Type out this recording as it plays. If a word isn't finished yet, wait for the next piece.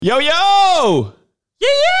Yo, yo!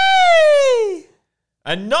 Yay!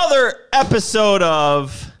 Another episode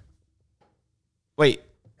of... Wait.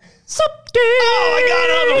 Something! Oh, I got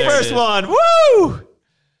it on the first one. Woo!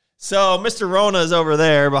 So, Mr. Rona is over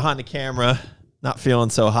there behind the camera, not feeling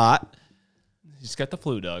so hot. He's got the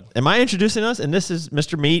flu, Doug. Am I introducing us? And this is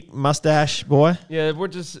Mr. Meat, Mustache Boy. Yeah, we're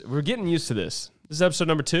getting used to this. This is episode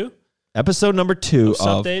number 2. Episode number 2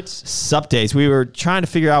 of Supdates. We were trying to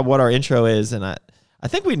figure out what our intro is, and I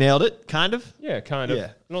think we nailed it, kind of. Yeah, kind of. Yeah.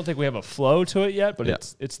 I don't think we have a flow to it yet, but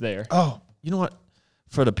it's there. Oh, you know what?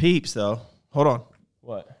 For the peeps, though. Hold on.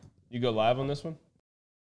 What? You go live on this one?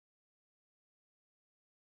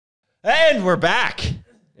 And we're back.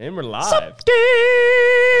 And we're live.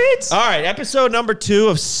 Supdates! All right, episode number 2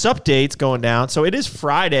 of Supdates going down. So it is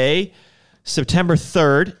Friday, September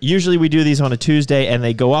 3rd. Usually we do these on a Tuesday, and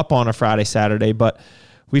they go up on a Friday, Saturday. But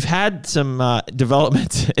we've had some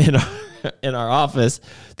developments in our office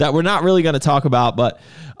that we're not really going to talk about, but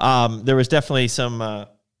there was definitely some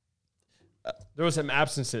there was some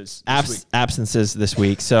absences this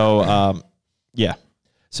week. So yeah.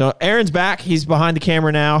 So Aaron's back. He's behind the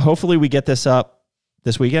camera now. Hopefully we get this up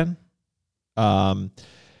this weekend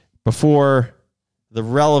before the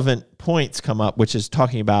relevant points come up, which is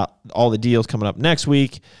talking about all the deals coming up next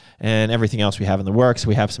week and everything else we have in the works.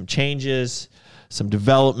 We have some changes, some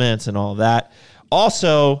developments, and all of that.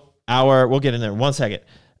 Also, we'll get in there in 1 second.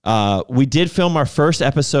 We did film our first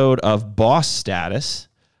episode of Boss Status,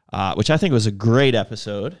 which I think was a great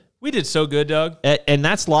episode. We did so good, Doug. And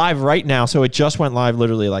that's live right now. So it just went live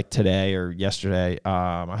literally like today or yesterday.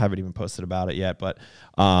 I haven't even posted about it yet, but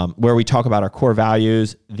where we talk about our core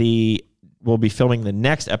values. We'll be filming the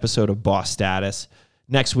next episode of Boss Status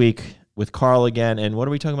next week with Carl again. And what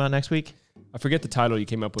are we talking about next week? I forget the title you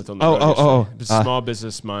came up with on the It's small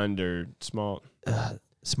business mind or small...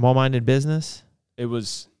 Small-minded business? It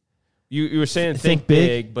was... You were saying think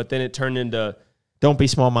big, but then it turned into... Don't be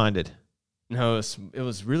small-minded. No, it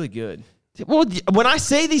was really good. Well, when I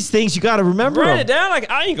say these things, you got to remember Write it down.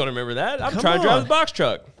 Like, I ain't going to remember that. I'm trying to drive the box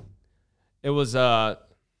truck. It was... Don't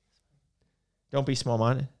be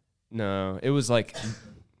small-minded? No, it was like...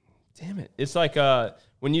 Damn it. It's like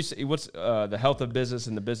when you say... What's the health of business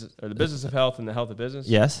and the business... Or the business of health and the health of business?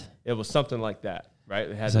 Yes. It was something like that, right?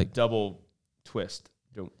 It has a double twist.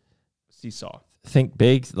 Seesaw. Think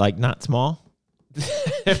big, like not small.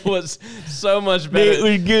 It was so much better. It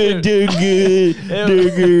was good, do good,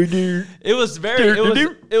 do good. It was very.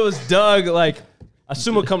 It was Doug like a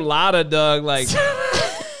summa cum laude Doug like.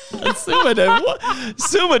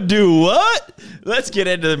 Summa do what? Let's get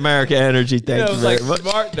into the America Energy. Thank you very much.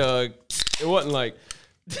 Smart Doug. It wasn't like.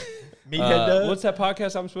 Meathead Doug. What's that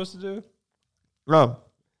podcast I'm supposed to do? The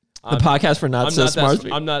podcast for not so smart.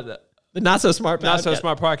 I'm not. The Not So Smart Not So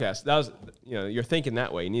Smart podcast. That was, you're thinking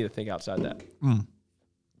that way. You need to think outside that.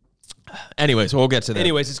 Anyways, we'll get to that.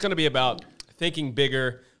 Anyways, it's going to be about thinking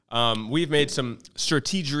bigger. We've made some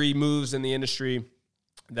strategery moves in the industry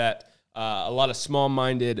that a lot of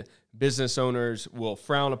small-minded business owners will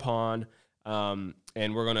frown upon, and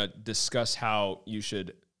we're going to discuss how you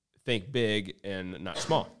should think big and not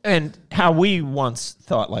small. And how we once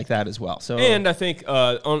thought like that as well. So, and I think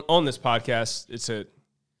on this podcast,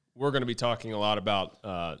 we're going to be talking a lot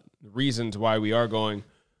about reasons why we are going,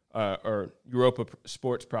 or Europa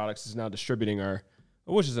Sports Products is now distributing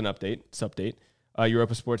which is an update, it's update.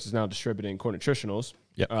 Europa Sports is now distributing Core Nutritionals.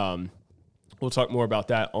 Yep. We'll talk more about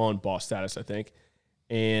that on Boss Status, I think.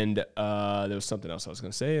 And there was something else I was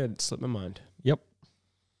going to say. It slipped my mind. Yep.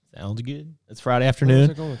 Sounds good. It's Friday afternoon. Where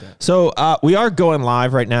was I going with that? So we are going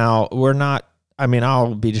live right now. We're not...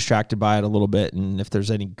 I'll be distracted by it a little bit, and if there's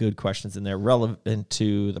any good questions in there relevant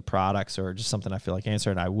to the products or just something I feel like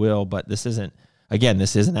answering, I will. But this isn't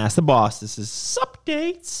Ask the Boss. This is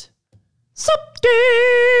Supdates.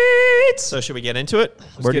 So should we get into it?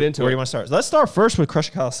 Let's get into it. Where do you want to start? Let's start first with Crush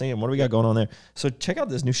Coliseum. What do we got going on there? So check out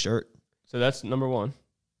this new shirt. So that's number 1.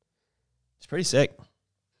 It's pretty sick.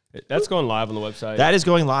 That's going live on the website. That is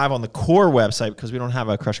going live on the Core website because we don't have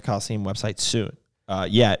a Crush Coliseum website soon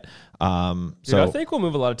yet. Dude, I think we'll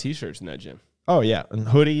move a lot of T-shirts in that gym. Oh yeah, and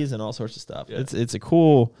hoodies and all sorts of stuff. Yeah. It's a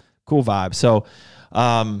cool vibe. So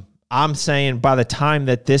I'm saying by the time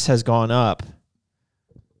that this has gone up,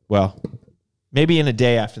 well, maybe in a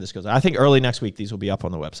day after this goes, I think early next week these will be up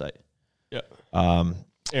on the website. Yeah.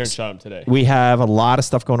 Aaron shot them today. We have a lot of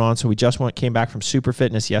stuff going on. So we just came back from Super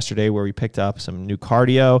Fitness yesterday where we picked up some new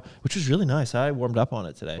cardio, which was really nice. I warmed up on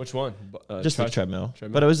it today. Which one? Just the treadmill.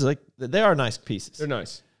 But it was like, they are nice pieces. They're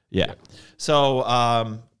nice. Yeah. So,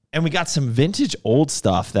 and we got some vintage old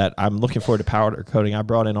stuff that I'm looking forward to powder coating. I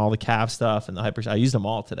brought in all the calf stuff and the hyper. I used them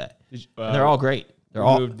all today. And they're all great. They're we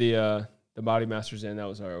all. moved the Body Masters in. That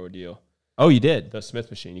was our ordeal. Oh, you did. The Smith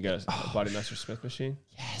machine. You got a Body Master Smith machine?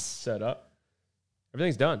 Yes. Set up.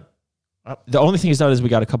 Everything's done. The only thing he's done is we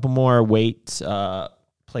got a couple more weight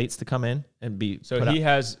plates to come in and be. So he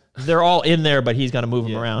has. They're all in there, but he's got to move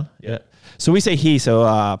them around. Yeah. So we say he.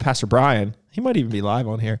 So Pastor Brian, he might even be live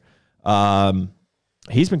on here.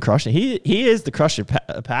 He's been crushing. He is the crusher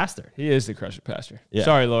pastor. He is the crusher pastor. Yeah.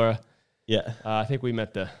 Sorry, Laura. Yeah. I think we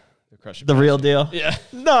met the crusher. The real deal. Yeah.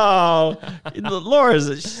 No,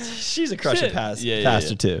 she's a crusher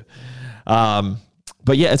pastor too.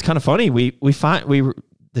 But yeah, it's kind of funny. We find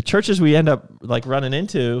the churches we end up like running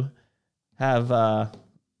into have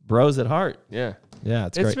bros at heart. Yeah. Yeah,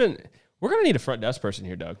 it's great. We're gonna need a front desk person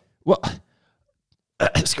here, Doug. Well,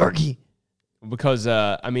 Skarky. Because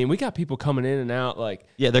we got people coming in and out like.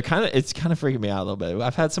 Yeah, it's kind of freaking me out a little bit.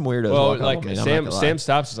 I've had some weirdos. Well, walk up like on me, Sam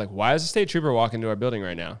stops is like, why is a state trooper walking into our building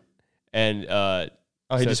right now? And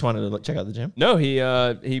he just wanted to check out the gym. No, he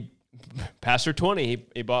Pastor 20.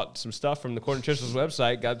 He bought some stuff from the Core Nutritionals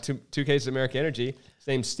website. Got two cases of American Energy. His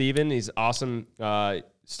name's Steven. He's awesome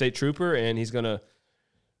state trooper, and he's gonna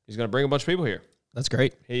bring a bunch of people here. That's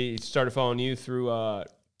great. He started following you through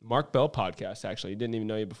Mark Bell podcast. Actually, he didn't even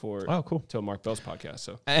know you before. Oh, cool. Until Mark Bell's podcast.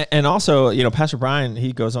 So and also, Pastor Brian,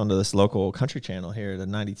 he goes on to this local country channel here, the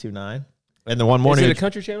 92.9. And the one morning, is it a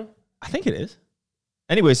country channel? I think it is.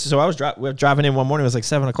 Anyways, so I was driving in one morning. It was like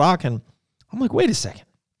 7:00, and I'm like, wait a second.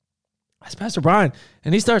 That's Pastor Brian.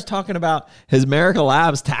 And he starts talking about his Miracle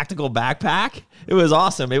Labs tactical backpack. It was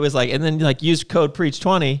awesome. It was like, and then like use code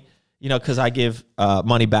PREACH20, because I give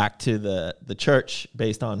money back to the church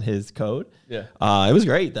based on his code. Yeah. It was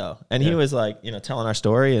great though. And he was like, telling our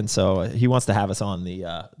story. And so he wants to have us on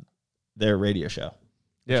their radio show.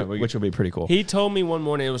 Yeah, which would be pretty cool. He told me one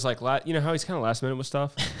morning, it was like, how he's kind of last minute with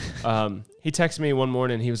stuff. He texted me one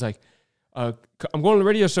morning. He was like, I'm going to the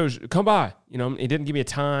radio show. Come by. He didn't give me a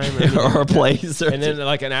time or a place. And then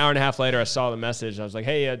like an hour and a half later, I saw the message. I was like,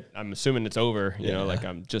 hey, I'm assuming it's over. Like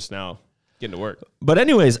I'm just now getting to work. But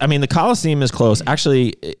anyways, the Coliseum is close.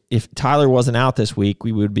 Actually, if Tyler wasn't out this week,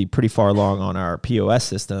 we would be pretty far along on our POS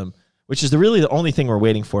system, which is really the only thing we're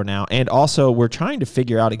waiting for now. And also, we're trying to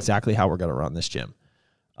figure out exactly how we're going to run this gym.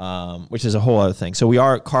 Which is a whole other thing.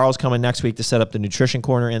 So Carl's coming next week to set up the nutrition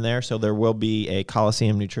corner in there. So there will be a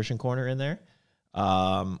Coliseum nutrition corner in there,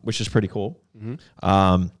 which is pretty cool.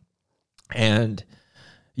 Mm-hmm. And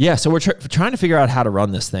yeah, so we're trying to figure out how to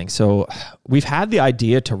run this thing. So we've had the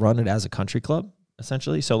idea to run it as a country club,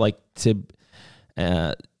 essentially. So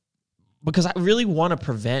because I really want to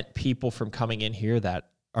prevent people from coming in here that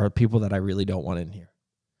are people that I really don't want in here.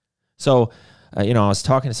 So, I was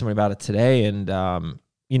talking to somebody about it today, and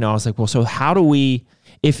I was like, well, so how do we,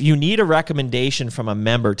 if you need a recommendation from a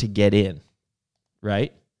member to get in,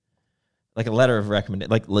 right? Like a letter of recommendation,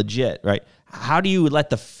 like legit, right? How do you let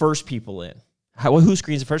the first people in? Who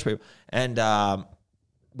screens the first people? And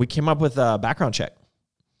we came up with a background check.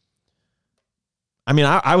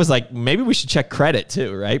 I was like, maybe we should check credit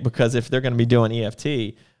too, right? Because if they're going to be doing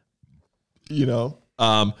EFT,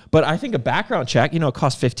 but I think a background check,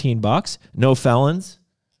 costs $15, no felons.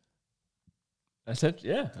 That's it.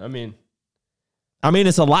 Yeah.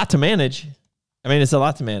 It's a lot to manage.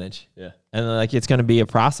 Yeah. And like, it's going to be a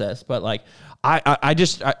process, but like, I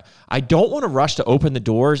don't want to rush to open the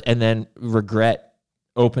doors and then regret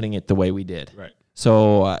opening it the way we did. Right.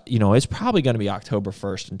 So, it's probably going to be October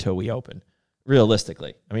 1st until we open,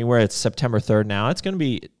 realistically. We're at September 3rd now. It's going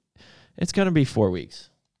to be 4 weeks.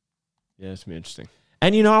 Yeah. It's going to be interesting.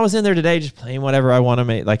 And, I was in there today just playing whatever I want to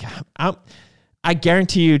make. Like, I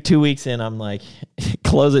guarantee you 2 weeks in, I'm like,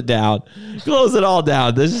 close it down. Close it all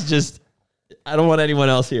down. This is just, I don't want anyone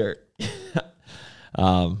else here.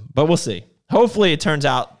 But we'll see. Hopefully it turns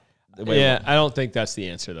out the way. Yeah, I don't think that's the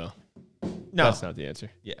answer, though. No. That's not the answer.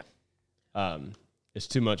 Yeah. It's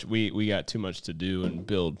too much. We got too much to do and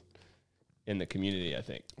build in the community, I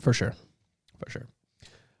think. For sure.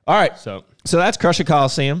 All right. So that's Crush It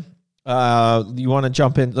Coliseum. You want to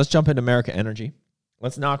jump in? Let's jump into America Energy.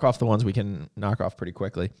 Let's knock off the ones we can knock off pretty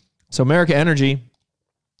quickly. So America Energy,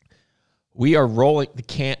 we are rolling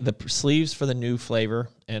the sleeves for the new flavor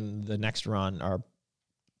and the next run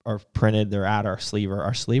are printed. They're at our sleever.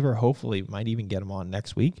 Our sleever hopefully might even get them on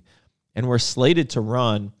next week. And we're slated to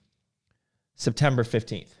run September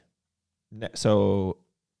 15th. So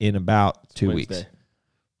in about 2 weeks.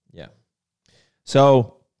 Yeah.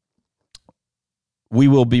 So we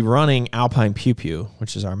will be running Alpine Pew Pew,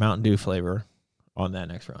 which is our Mountain Dew flavor, on that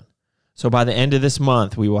next run. So by the end of this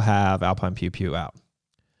month, we will have Alpine Pew Pew out.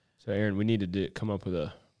 So Aaron, we need to come up with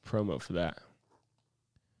a promo for that.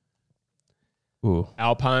 Ooh.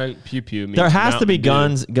 Alpine Pew Pew means There has to be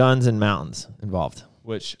Mountain Dew, guns and mountains involved.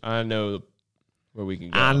 which I know where we can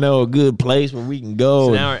go. I know a good place where we can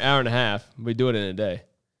go. It's an hour and a half. We do it in a day.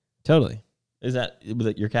 Totally. Is that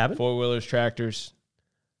your cabin? 4-wheelers, tractors.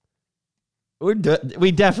 We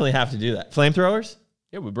definitely have to do that. Flamethrowers?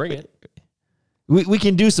 Yeah, we bring it. We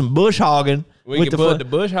can do some bush hogging. We can put the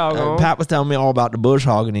bush hog on. Pat was telling me all about the bush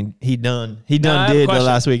hogging. And he done I have a did the question.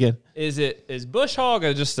 last weekend. Is bush hog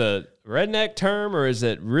just a redneck term, or is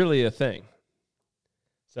it really a thing?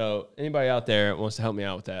 So anybody out there wants to help me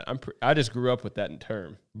out with that? I just grew up with that in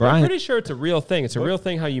term. Brian- I'm pretty sure it's a real thing. It's a real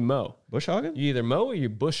thing how you mow. Bush hogging? You either mow or you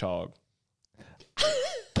bush hog.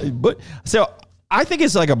 But so I think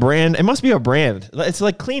it's like a brand. It must be a brand. It's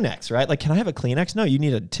like Kleenex, right? Like, can I have a Kleenex? No, you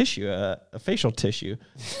need a tissue, a facial tissue.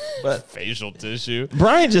 But Facial tissue.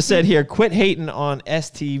 Brian just said here, quit hating on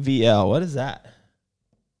STVL. What is that?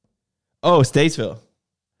 Oh, Statesville.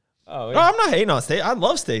 Oh, No, I'm not hating on State. I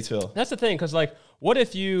love Statesville. that's the thing. Because like, what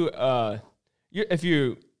if if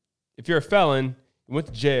you're a felon, you went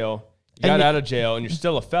to jail, you got out of jail, and you're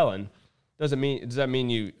still a felon? Does that mean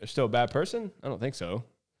you are still a bad person? I don't think so.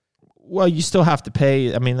 Well, you still have to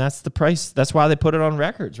pay. I mean, that's the price. That's why they put it on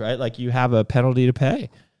records, right? Like you have a penalty to pay.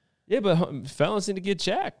 Yeah, but felons need to get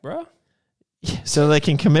jacked, bro. So they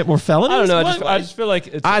can commit more felonies? I don't know. What? I just feel like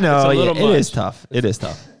it's, I know. it's a Yeah, little it much. is tough. It is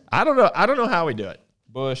tough. I don't know. I don't know how we do it.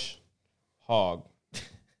 Bush hog.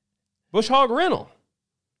 Bush hog rental.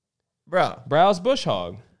 Bro. Browse bush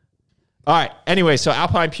hog. All right. Anyway, so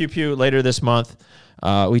Alpine Pew Pew later this month.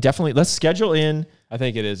 Let's schedule in. I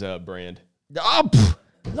think it is a brand. Oh,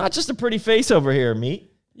 not just a pretty face over here,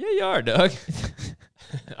 meat. Yeah, you are, Doug.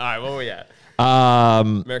 All right, where we at?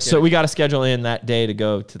 So we got to schedule in that day to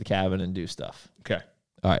go to the cabin and do stuff. Okay.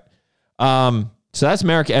 All right. So that's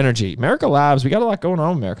America Energy. America Labs, we got a lot going on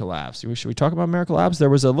with America Labs. Should we talk about America Labs? There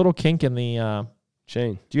was a little kink in the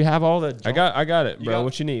chain. Do you have all the I got it, bro.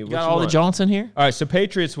 What you need? You got all the Johnson here? All right, so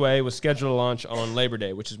Patriots Way was scheduled to launch on Labor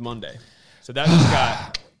Day, which is Monday. So that just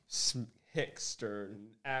got Hickster and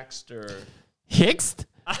Axter. Hixt?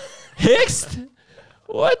 Hixt?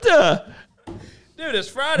 What the? Dude, it's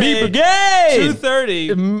Friday. Be brigade!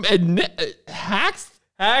 2:30. Haxt?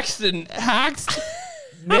 Axton. Haxt?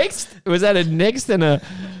 Nixt? Was that a Nixt and a...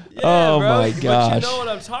 Yeah, oh, bro, my but gosh. you know what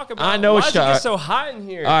I'm talking about. I know Why what does it get so hot in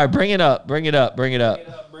here? All right, bring it up. Bring it up. Bring it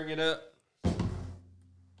up. Bring it up.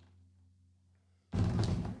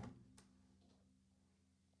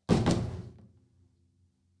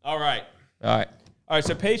 All right. All right. All right,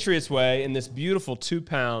 so Patriots Way, in this beautiful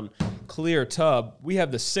 2-pound clear tub, we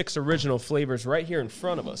have the 6 original flavors right here in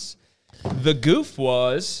front of us. The goof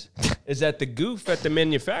is that the goof at the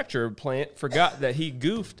manufacturer plant forgot that he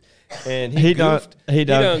goofed, and he done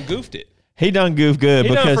goofed it. He done goof good He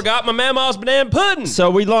because done forgot my mama's banana pudding. so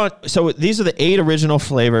we launched. So these are the 8 original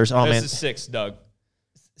flavors. Oh This man, is 6, Doug.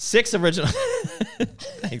 6 original.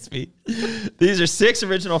 Thanks, Pete. These are 6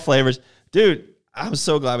 original flavors, dude. I'm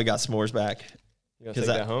so glad we got s'mores back. You gonna take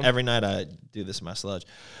that home? Every night I do this in my sludge.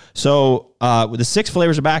 So with the 6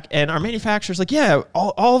 flavors are back, and our manufacturer's like, yeah,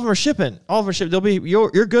 all of them are shipping. All of them are shipping. They'll be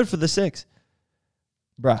you're good for the 6,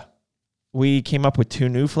 bruh. We came up with 2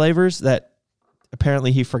 new flavors that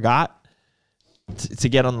apparently he forgot to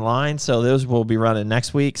get on the line. So those will be running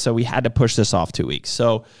next week. So we had to push this off 2 weeks.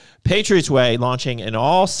 So Patriots Way launching in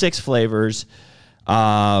all 6 flavors.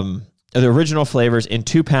 The original flavors in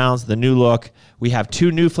 2 pounds, the new look. We have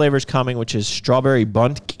 2 new flavors coming, which is strawberry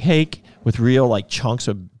bundt cake with real like chunks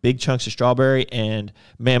of big chunks of strawberry, and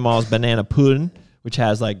Mama's banana pudding, which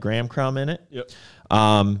has like graham crumb in it. Yep.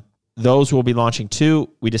 Those will be launching too.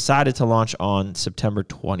 We decided to launch on September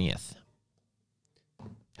 20th.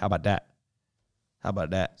 How about that? How about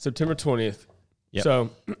that? September 20th. Yep. So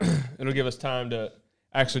it'll give us time to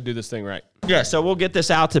actually do this thing right. Yeah, so we'll get this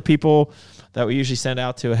out to people that we usually send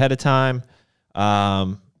out to ahead of time.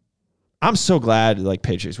 I'm so glad like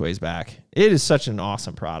Patriots Way's back. It is such an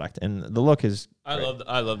awesome product, and the look is great.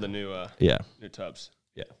 I love the new new tubs.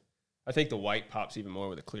 Yeah. I think the white pops even more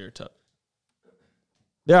with a clear tub.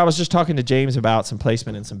 Yeah, I was just talking to James about some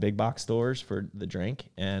placement in some big box stores for the drink,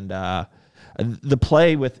 and the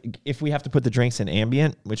play with if we have to put the drinks in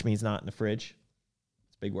ambient, which means not in the fridge.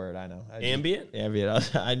 It's a big word, I know. Ambient?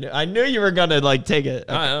 Ambient. I knew you were gonna like take it.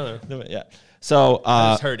 Okay. I don't know. Yeah. So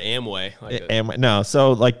I just heard Amway. no,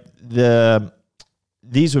 so like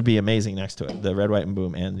these would be amazing next to it. The Red, White, and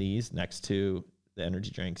Boom, and these next to the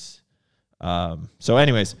energy drinks. So,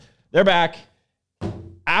 anyways, they're back.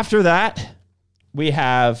 After that, we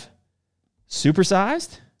have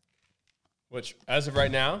Supersized. Which, as of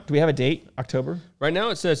right now, Do we have a date? October? right now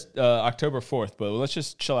it says October 4th, but let's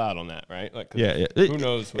just chill out on that, right? Like, Yeah. Who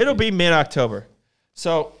knows? It'll be mid-October.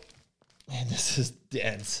 So, man, this is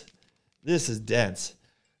dense. This is dense.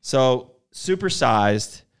 So,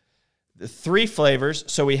 supersized. The 3 flavors.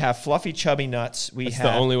 So we have fluffy chubby nuts. That's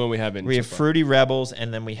the only one we have in. We have fruity rebels,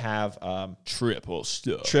 and then we have triple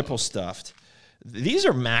stuffed. These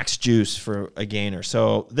are max juice for a gainer.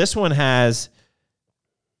 So this one has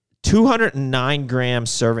 209 gram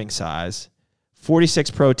serving size,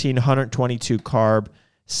 46 protein, 122 carb,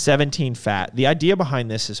 17 fat. The idea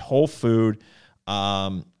behind this is whole food.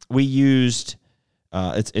 We used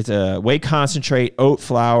it's a whey concentrate, oat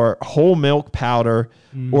flour, whole milk powder,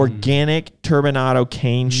 organic turbinado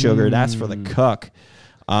cane sugar. That's for the cook.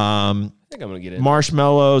 I think I'm gonna get it.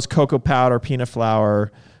 Marshmallows, cocoa powder, peanut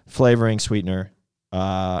flour, flavoring sweetener,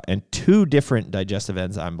 and 2 different digestive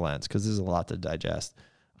enzyme blends because this is a lot to digest.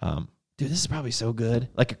 Dude, this is probably so good.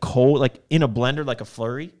 Like a cold, like in a blender, like a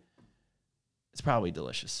flurry. It's probably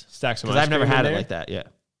delicious. Stack some. Because I've never had it like that. Yeah.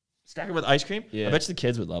 Stack it with ice cream. Yeah. I bet you the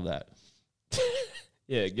kids would love that.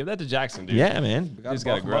 Yeah, give that to Jackson, dude. Yeah, man. He's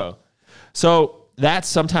got to grow. So that's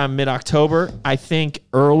sometime mid-October. I think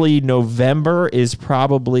early November is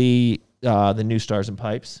probably the new Stars and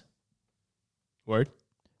Pipes. Word.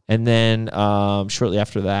 And then shortly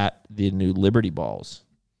after that, the new Liberty Balls,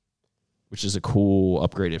 which is a cool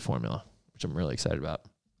upgraded formula, which I'm really excited about.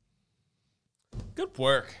 Good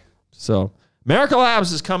work. So Miracle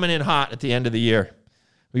Labs is coming in hot at the end of the year.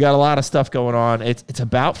 We got a lot of stuff going on. It's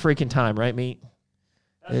about freaking time, right, Meat?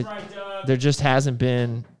 That's right, Doug. There just hasn't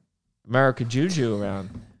been America Juju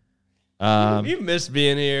around. You missed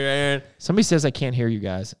being here, Aaron. Somebody says I can't hear you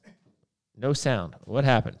guys. No sound. What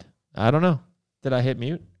happened? I don't know. Did I hit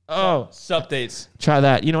mute? Oh. Updates. Try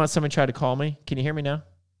that. You know what? Somebody tried to call me. Can you hear me now?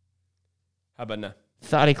 How about now?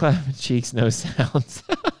 Thoughty clapping cheeks, no sounds.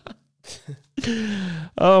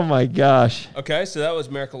 Oh my gosh. Okay, so that was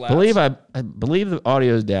Miracle Labs. I believe the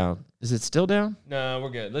audio is down. Is it still down? No, we're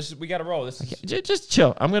good. We got to roll. This is... Just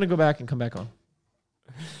chill. I'm going to go back and come back on.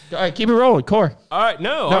 All right, keep it rolling. Core. All right,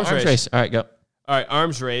 Arms race. All right, go. All right,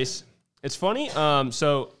 arms race. It's funny.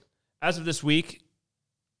 So as of this week,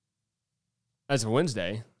 as of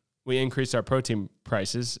Wednesday, we increased our protein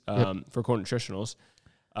prices for core nutritionals.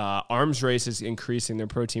 Arms race is increasing their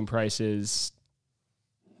protein prices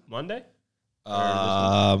Monday.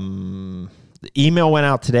 The email went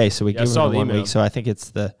out today, so we gave them 1 week. So I think it's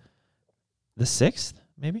the 6th,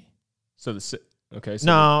 maybe. So okay. So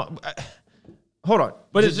no, hold on.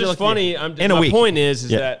 But it's just funny. My point is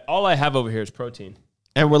that all I have over here is protein,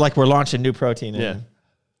 and we're launching new protein. Yeah.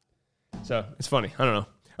 So it's funny. I don't know.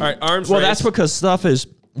 All right, arms. Well, race. that's because stuff has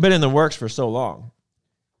been in the works for so long.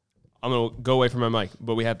 I'm gonna go away from my mic,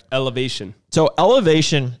 but we have Elevation. So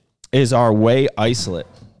Elevation is our whey isolate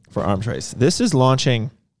for arms race. This is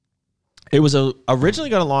launching. It was originally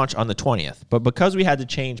going to launch on the 20th, but because we had to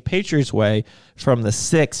change Patriots Whey from the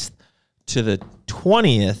 6th to the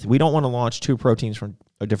 20th, we don't want to launch 2 proteins from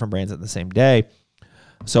different brands at the same day.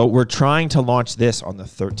 So we're trying to launch this on the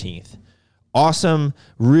 13th. Awesome,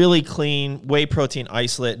 really clean whey protein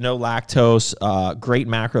isolate, no lactose, great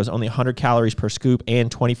macros, only 100 calories per scoop and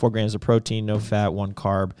 24 grams of protein, no fat, 1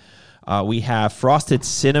 carb. We have frosted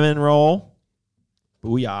cinnamon roll.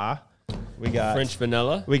 Booyah. We got French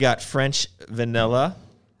vanilla. We got French vanilla.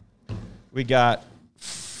 We got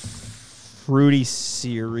fruity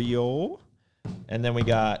cereal. And then we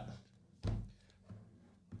got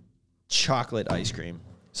chocolate ice cream.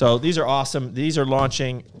 So these are awesome. These are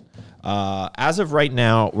launching. As of right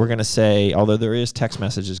now, we're going to say, although there is text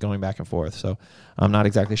messages going back and forth, so I'm not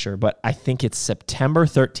exactly sure, but I think it's September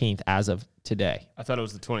 13th as of today. I thought it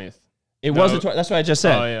was the 20th. It was the 20th. That's what I just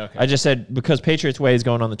said. Oh, yeah, okay. I just said because Patriots Way is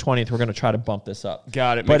going on the 20th, we're going to try to bump this up.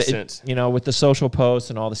 Got it. Makes sense. You know, with the social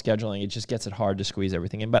posts and all the scheduling, it just gets it hard to squeeze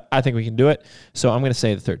everything in. But I think we can do it. So I'm going to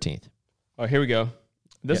say the 13th. Oh, here we go.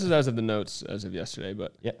 This is as of the notes as of yesterday,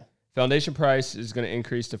 but foundation price is going to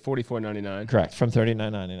increase to $44.99. Correct, from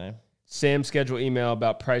 $39.99. Sam schedule email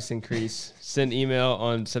about price increase. Send email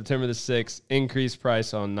on September the 6th. Increase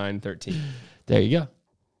price on 9/13. There you go.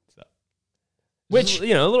 Which,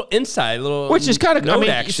 you know, a little insight, which is kind of note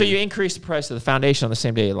action. So you increase the price of the foundation on the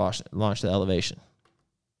same day you launch the elevation.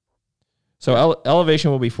 So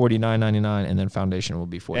elevation will be $49.99, and then foundation will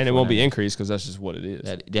be $44.99. And it won't be increased because that's just what it is.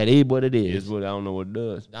 That is what it is. I don't know what it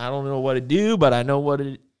does. I don't know what it do, but I know what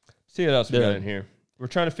it. See what else we got in here. We're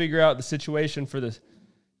trying to figure out the situation for the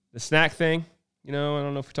snack thing. You know, I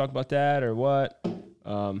don't know if we talked about that or what.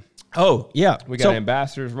 Yeah, we got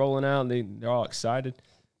ambassadors rolling out, and they're all excited.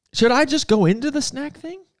 Should I just go into the snack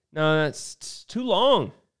thing? No, that's too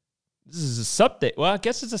long. This is a sub-date. Well, I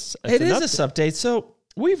guess it's a sub-date. So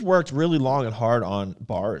we've worked really long and hard on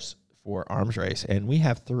bars for Arms Race, and we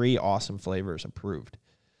have 3 awesome flavors approved.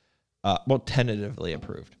 Well, tentatively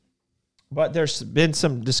approved. But there's been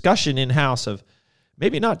some discussion in-house of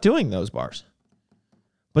maybe not doing those bars.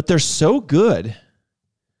 But they're so good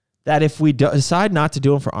that if we decide not to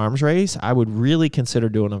do them for Arms Race, I would really consider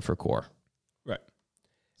doing them for Core. Right.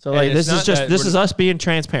 So like this is us being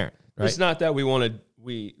transparent. Right? It's not that they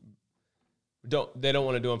don't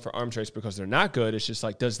want to do them for Arms Race because they're not good. It's just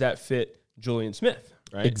like, does that fit Julian Smith?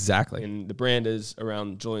 Right. Exactly. And the brand is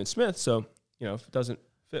around Julian Smith, so if it doesn't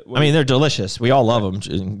fit. I mean, they're delicious. We all love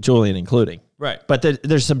them, Julian including. Right. But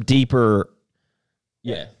there's some deeper.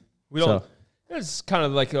 Yeah. We don't. It's kind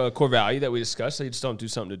of like a core value that we discussed. So you just don't do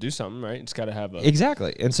something to do something, right? It's got to have a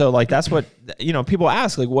exactly. And so like that's what people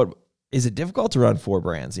ask, like, what is it difficult to run 4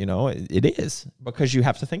 brands? It is, because you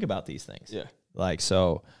have to think about these things. Yeah. Like,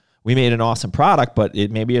 so we made an awesome product, but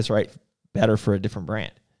maybe it's better for a different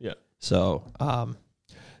brand. Yeah. So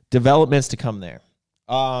developments to come there.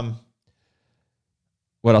 What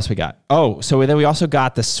else we got? Oh, so then we also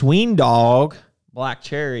got the Sween Dog Black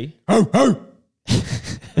Cherry.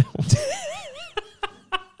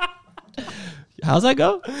 How's that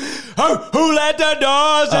go? Who let the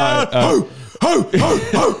dogs out?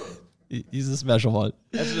 He's a special one.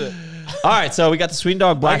 That's it. All right, so we got the Sween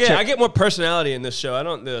Dog Black Cherry. I get more personality in this show. I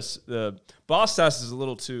don't. The Boss Sauce is a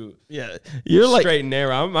little too you're like straight and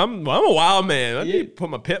narrow. I'm a wild man. I need to put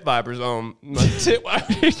my pit vipers on. My tit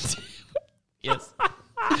vipers. Yes.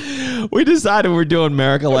 We decided we're doing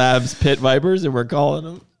America Labs Pit Vipers, and we're calling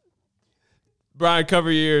them Brian,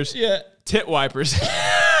 cover your ears. Yeah. Tit wipers.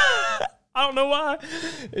 I don't know why.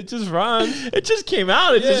 It just rhymes. It just came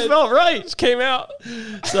out. It just felt right. It just came out.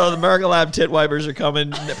 So the America Lab Tit Wipers are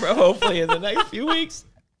coming hopefully in the next few weeks.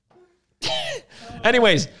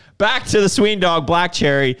 Anyways, back to the Sween Dog Black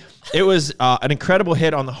Cherry. It was an incredible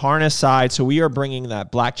hit on the harness side. So we are bringing that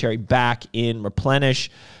Black Cherry back in Replenish,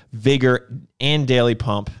 Vigor, and Daily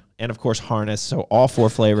Pump. And, of course, harness. So all 4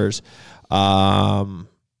 flavors. Hopefully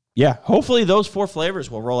those 4 flavors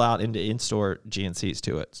will roll out into in-store GNCs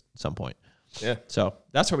too at some point. Yeah. So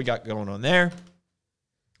that's what we got going on there.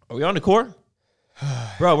 Are we on to Core?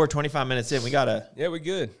 Bro, we're 25 minutes in. We got to... Yeah, we're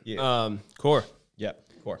good. Yeah. Core. Yep,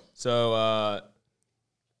 Core. So,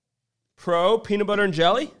 Pro Peanut Butter and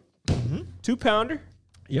Jelly, 2-pounder.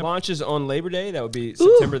 Yep. Launches on Labor Day. That would be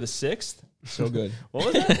September the 6th. So good. What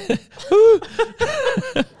was that?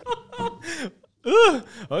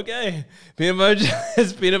 Okay. Peanut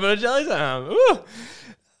butter jelly time.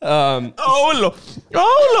 Oh, Lord.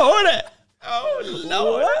 Oh, Lord.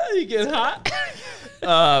 What? You getting hot?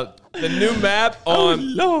 The new map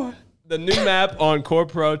on the new map on Core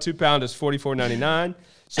Pro 2-pound is $44.99.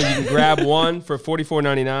 So you can grab one for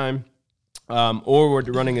 $44.99. Or we're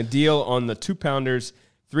running a deal on the 2-pounders,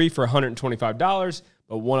 3 for $125,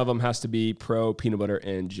 but one of them has to be Pro Peanut Butter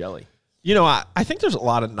and Jelly. I think there's a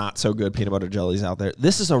lot of not so good peanut butter jellies out there.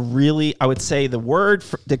 This is a really, I would say the word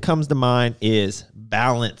that comes to mind is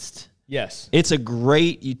balanced. Yes. It's a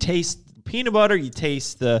great, you taste peanut butter, you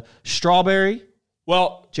taste the strawberry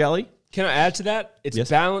jelly. Can I add to that? It's Yes.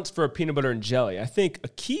 balanced for a peanut butter and jelly. I think a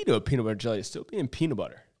key to a peanut butter jelly is still being peanut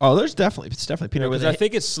butter. Oh, it's definitely peanut Because butter. I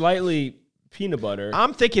think it's slightly peanut butter.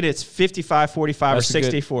 I'm thinking it's 55-45 or That's a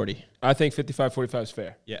good- 60-40. I think 55-45 is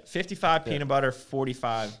fair. Yeah, 55 peanut butter,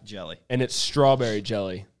 45 jelly. And it's strawberry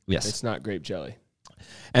jelly. Yes. It's not grape jelly.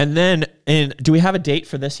 And then, do we have a date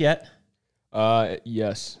for this yet?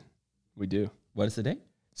 Yes, we do. What is the date?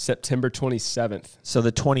 September 27th. So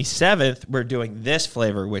the 27th, we're doing this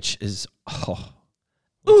flavor, which is,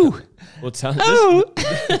 ooh. Well, tell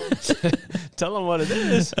tell them what it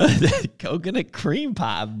is. Coconut cream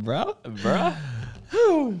pie, bro. Bruh.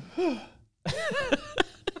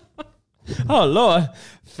 Oh, Lord.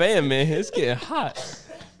 Fan, man. It's getting hot.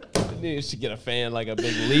 You should get a fan, like a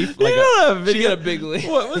big leaf. Like should get a big leaf.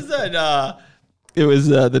 What was that? It was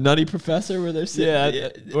the Nutty Professor where they're sitting.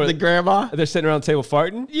 Yeah. The grandma. They're sitting around the table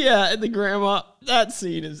farting? Yeah, and the grandma. That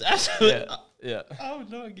scene is actually. Yeah. Oh,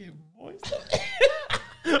 no, I get moist.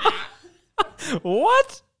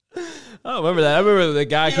 What? I don't remember that. I remember the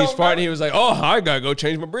guy keeps farting. He was like, "Oh, I gotta go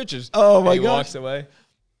change my britches." Oh my God! He God. walks away.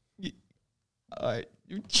 All right.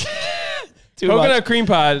 Coconut cream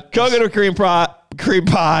pie. Coconut cream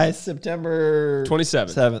pie. September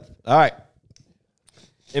 27th. All right.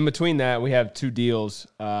 In between that, we have 2 deals.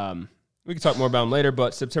 We can talk more about them later,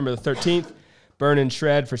 but September the 13th, Burn and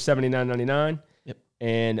Shred for $79.99. Yep.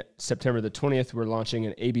 And September the 20th, we're launching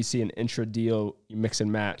an ABC and Intra deal. You mix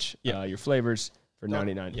and match your flavors for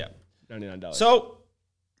 $99. Yeah. $99. So,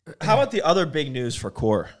 how about the other big news for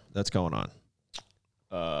Core that's going on?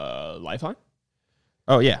 Lifeline?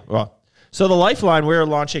 Oh, yeah. Well, So the Lifeline we're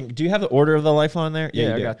launching. Do you have the order of the Lifeline there? Yeah,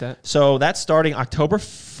 you I do. got that. So that's starting October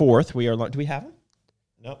 4th. Do we have them?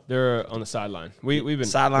 Nope. They're on the sideline. We've been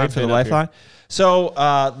Sideline they've for the been up Lifeline. So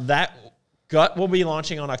that gut will be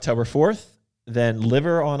launching on October 4th. Then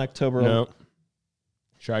liver on October. No.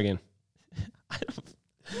 Try again.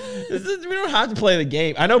 We don't have to play the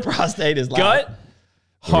game. I know prostate is loud. Gut,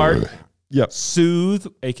 heart, Yep. soothe,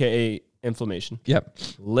 aka inflammation, Yep.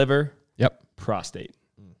 liver, Yep. prostate.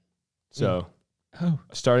 So Oh.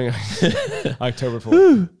 starting October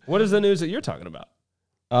 4th. What is the news that you're talking about?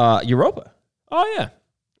 Europa. Oh yeah,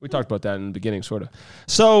 we talked about that in the beginning, sort of.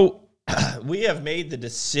 So we have made the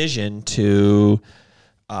decision to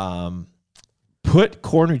put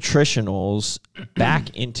core nutritionals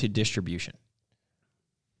back into distribution.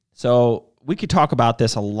 So we could talk about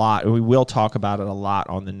this a lot, and we will talk about it a lot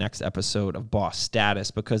on the next episode of Boss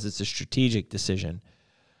Status because it's a strategic decision.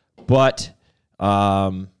 But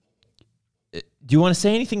do you want to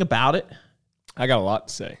say anything about it? I got a lot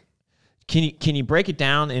to say. Can you break it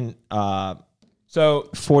down in So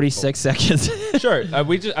 46 seconds? sure,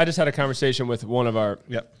 I just had a conversation with one of our,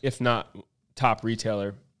 Yep. if not top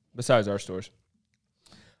retailer besides our stores.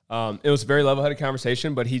 It was a very level-headed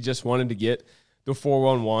conversation, but he just wanted to get the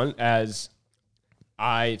 411 as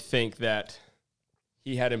I think that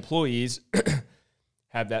he had employees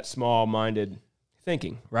have that small-minded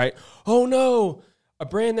thinking, right? Oh no, a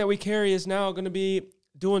brand that we carry is now going to be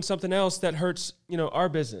doing something else that hurts, our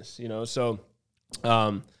business, So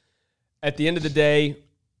at the end of the day,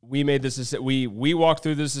 we made this. We walked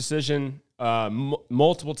through this decision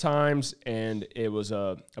multiple times, and it was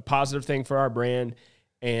a positive thing for our brand.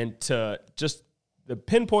 And to just the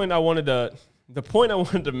point I wanted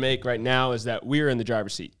to make right now is that we're in the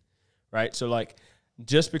driver's seat, right? So like,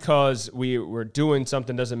 just because we're doing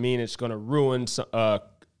something doesn't mean it's going to ruin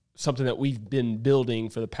something that we've been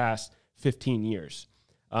building for the past 15 years.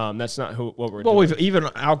 That's not what we're doing. Well, we've even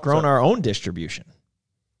outgrown our own distribution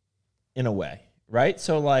in a way, right?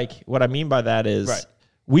 So like what I mean by that is Right.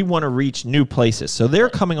 we want to reach new places. So they're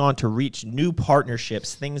coming on to reach new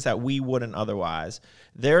partnerships, things that we wouldn't otherwise.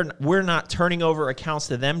 We're not turning over accounts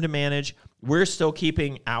to them to manage. We're still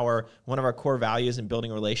keeping one of our core values in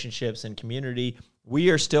building relationships and community. We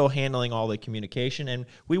are still handling all the communication, and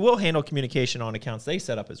we will handle communication on accounts they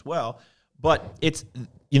set up as well. But it's,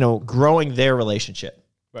 growing their relationship.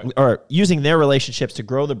 Right. Or using their relationships to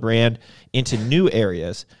grow the brand into new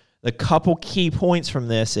areas. The couple key points from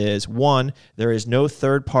this is, one, there is no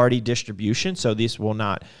third-party distribution, so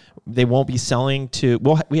they won't be selling to,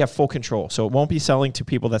 we have full control. So it won't be selling to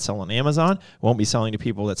people that sell on Amazon, won't be selling to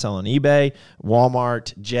people that sell on eBay,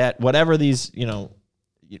 Walmart, Jet, whatever these,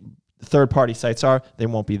 third-party sites are, they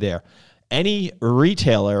won't be there. Any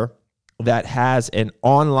retailer that has an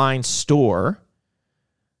online store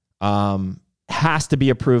has to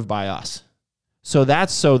be approved by us. So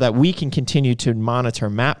that's so that we can continue to monitor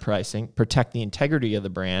MAP pricing, protect the integrity of the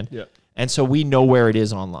brand, and so we know where it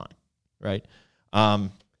is online, right?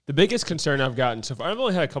 The biggest concern I've gotten so far, I've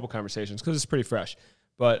only had a couple conversations because it's pretty fresh,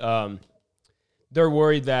 but they're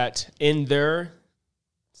worried that in their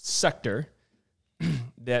sector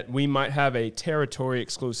that we might have a territory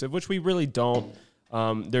exclusive, which we really don't.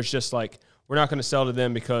 There's just like, we're not going to sell to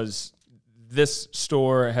them because this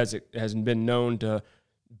store has been known to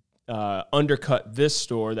undercut this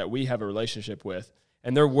store that we have a relationship with.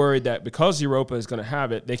 And they're worried that because Europa is going to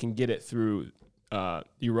have it, they can get it through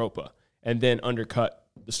Europa and then undercut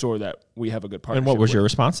the store that we have a good partnership with. And what was your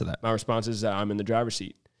response to that? My response is that I'm in the driver's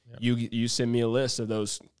seat. Yep. You send me a list of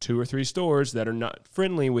those 2 or 3 stores that are not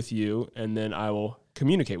friendly with you, and then I will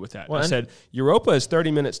communicate with that. Well, I said, Europa is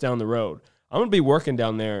 30 minutes down the road. I'm going to be working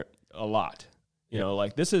down there a lot.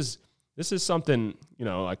 Like this is something,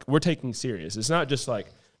 like we're taking serious. It's not just like,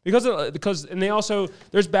 because and they also,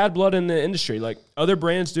 there's bad blood in the industry. Like other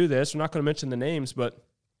brands do this. We're not going to mention the names,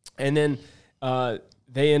 and then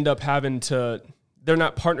they end up they're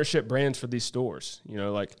not partnership brands for these stores.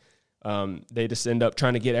 They just end up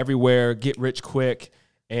trying to get everywhere, get rich quick.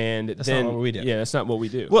 And that's not what we do. Yeah, that's not what we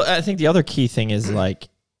do. Well, I think the other key thing is like,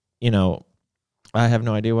 I have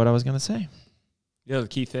no idea what I was going to say. The other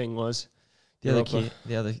key thing was the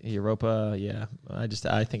other Europa. Yeah, I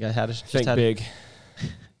think I had a big.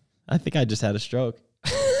 I think I just had a stroke.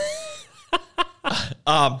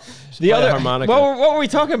 The other harmonica. What were we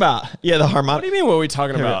talking about? Yeah, the harmonica. What do you mean? What were we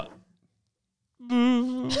talking about?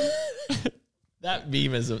 That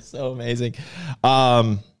meme is so amazing.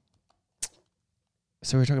 So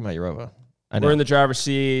we're talking about Europa. We're in the driver's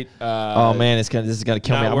seat. Oh man, this is gonna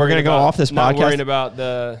kill me. We're gonna go off this podcast. Not worrying about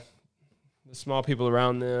the small people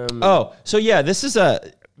around them. Oh, so yeah, this is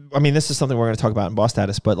I mean, this is something we're going to talk about in Boss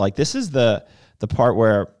Status, but like this is the part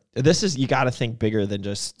where you got to think bigger than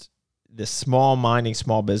just this small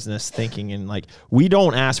business thinking. And like, we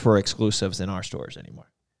don't ask for exclusives in our stores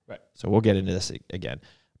anymore. Right. So we'll get into this again,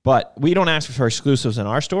 but we don't ask for exclusives in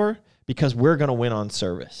our store because we're going to win on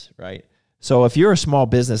service. Right. So if you're a small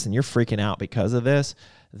business and you're freaking out because of this,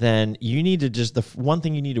 then you need to the one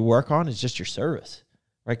thing you need to work on is just your service,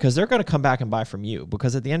 right? Because they're going to come back and buy from you,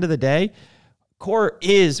 because at the end of the day,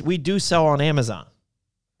 we do sell on Amazon.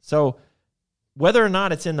 So whether or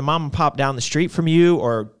not it's in the mom and pop down the street from you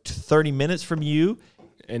or 30 minutes from you,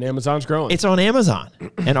 and Amazon's growing. it's on Amazon.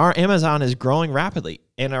 And our Amazon is growing rapidly.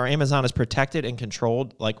 And our Amazon is protected and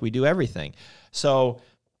controlled like we do everything. So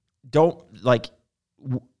don't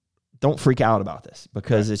freak out about this,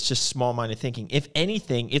 because it's just small-minded thinking. If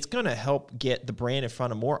anything, it's going to help get the brand in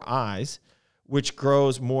front of more eyes, which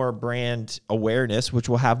grows more brand awareness, which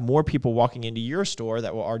will have more people walking into your store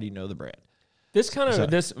that will already know the brand. This is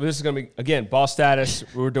going to be, again, Boss Status.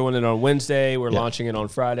 We're doing it on Wednesday. We're launching it on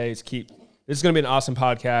Fridays. This is going to be an awesome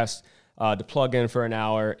podcast to plug in for an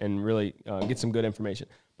hour and really get some good information.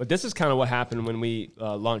 But this is kind of what happened when we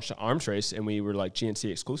launched Arms Race and we were like GNC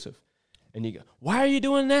exclusive. And you go, why are you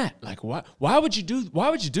doing that? Like, why would you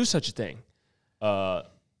do such a thing? Are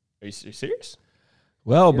you serious?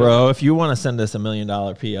 Well, bro, if you want to send us $1 million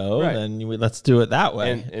PO, Right. then let's do it that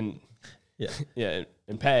way. And yeah.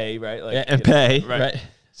 and pay, right? Like, And pay, right?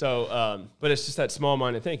 So, but it's just that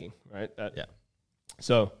small-minded thinking, right? Yeah.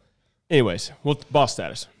 So, anyways, Boss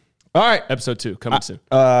Status. All right. Episode 2 coming soon.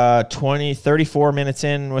 34 minutes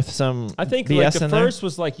in with some I think BS like the in there. first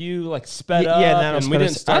was like you like sped up. Yeah, and we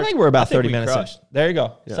didn't start. I think we're about I think 30 we minutes in. crushed. There you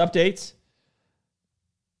go. Yeah. Updates.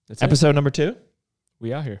 That's Episode number 2.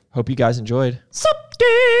 We out here. Hope you guys enjoyed.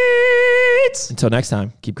 Updates. Until next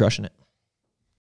time, keep crushing it.